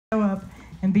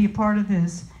and be a part of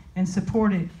this and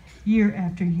support it year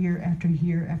after year after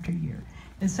year after year.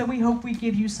 And so we hope we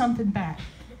give you something back.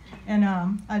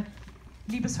 And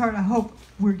deepest heart, I hope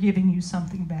we're giving you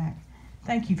something back.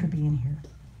 Thank you for being here.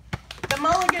 The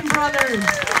Mulligan Brothers.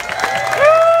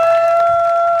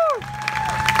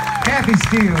 Kathy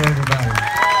Steele, everybody.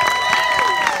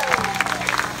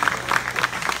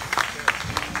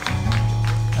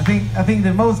 I think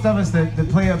that most of us that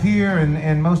play up here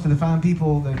and most of the fine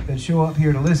people that show up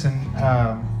here to listen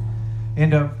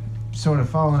end up sort of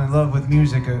falling in love with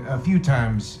music a few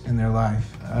times in their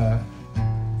life.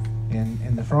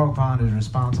 And the Frog Pond is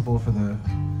responsible for the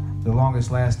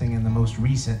longest lasting and the most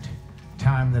recent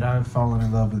time that I've fallen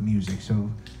in love with music. So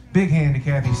big hand to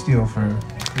Kathy Steele for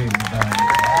creating the band.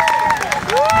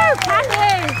 Woo,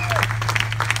 Kathy!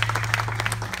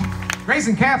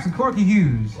 Grayson Capps and Corky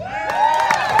Hughes.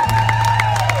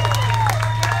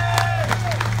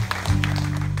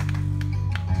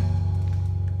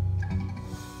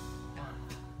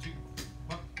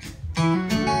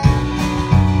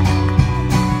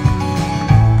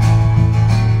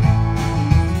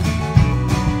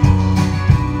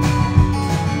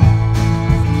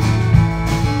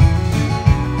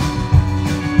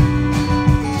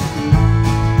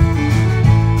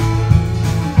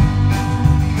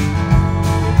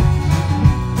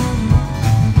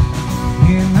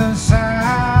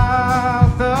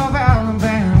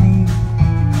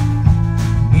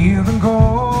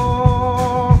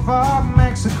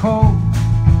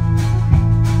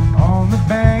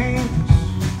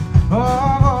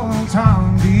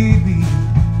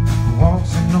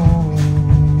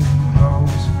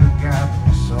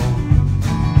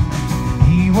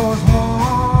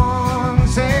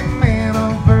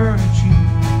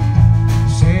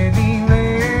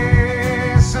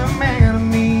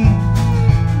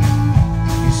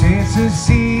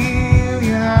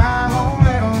 Cecelia, I won't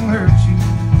let them hurt you.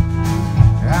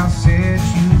 I'll set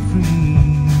you free.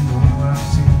 Oh, I'll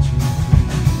set you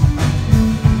free.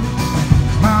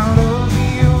 My love for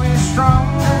you is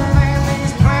stronger than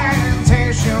these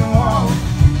plantation walls.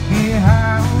 It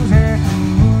howls at the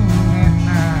moon at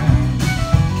night.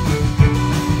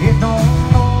 It don't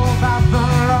know about the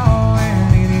law, and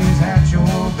it is at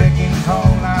your beck and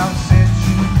call. I'll set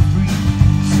you free.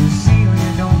 Cecelia,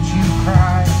 don't you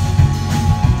cry.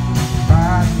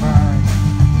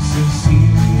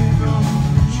 Cecelia,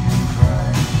 don't you cry.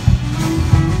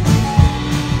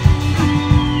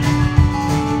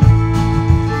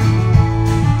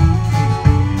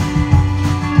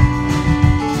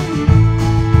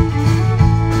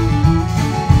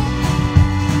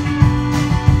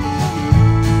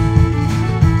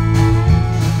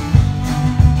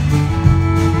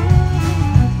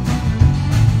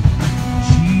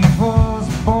 She was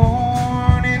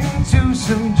born into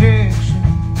subjection.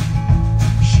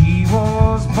 She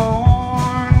was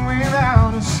born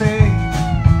without a say.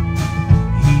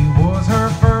 He was her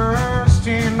first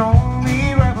and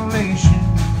only revelation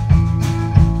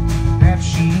that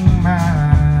she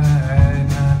might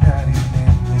not die in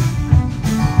that way.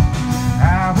 I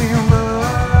will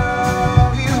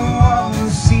love you all the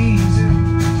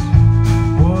seasons.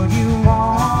 What you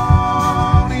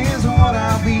want is what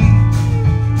I'll be.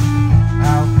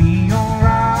 I'll be your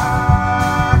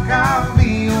rock, I'll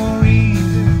be your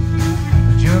reason.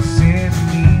 Just set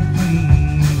me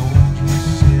free, oh, just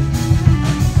set me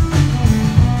free.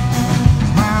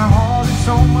 My heart is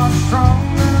so much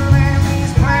stronger than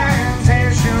these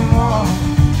plantation walls.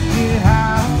 It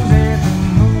howls at the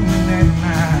moon at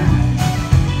night.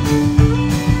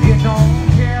 It don't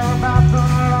care about the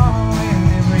law, and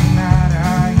every night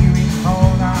I hear it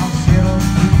call, I'll set her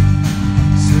free.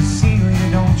 Cecelia,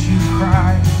 don't you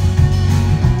cry.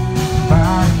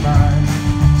 Bye bye,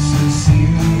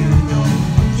 Cecelia, don't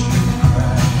you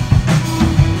cry.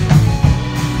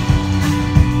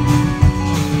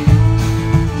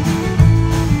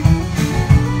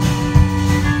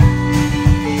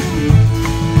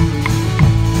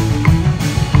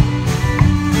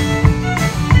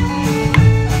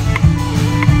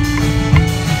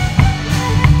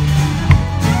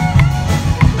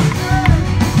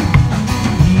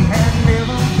 He had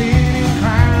never been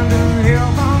inclined to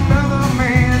help another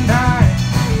man die,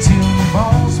 till the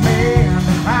boss man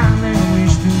declined their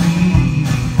wish to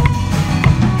leave.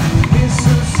 It's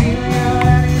Cecelia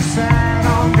at his side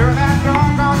under that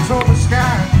dark October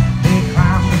sky. They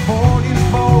climbed aboard his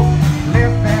boat,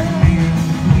 left that man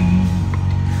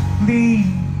bleed.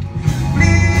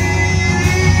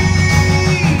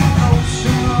 No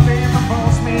sooner than the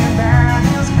boss man died,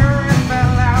 his curtain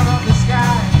fell out of the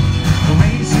sky. The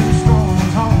racing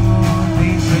storms on,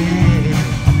 they said.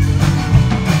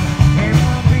 And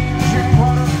the vision,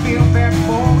 what a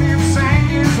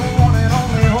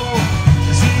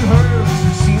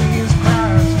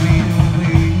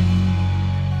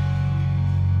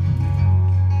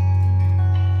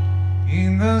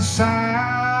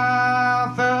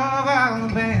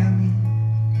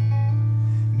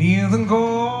the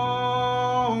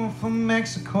Gulf of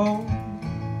Mexico,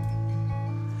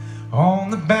 on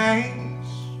the banks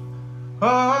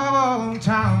of Old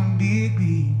Town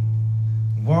Bigby,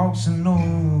 walks an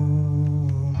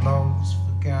old lost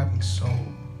forgotten soul.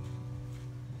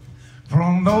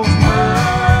 From those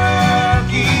birds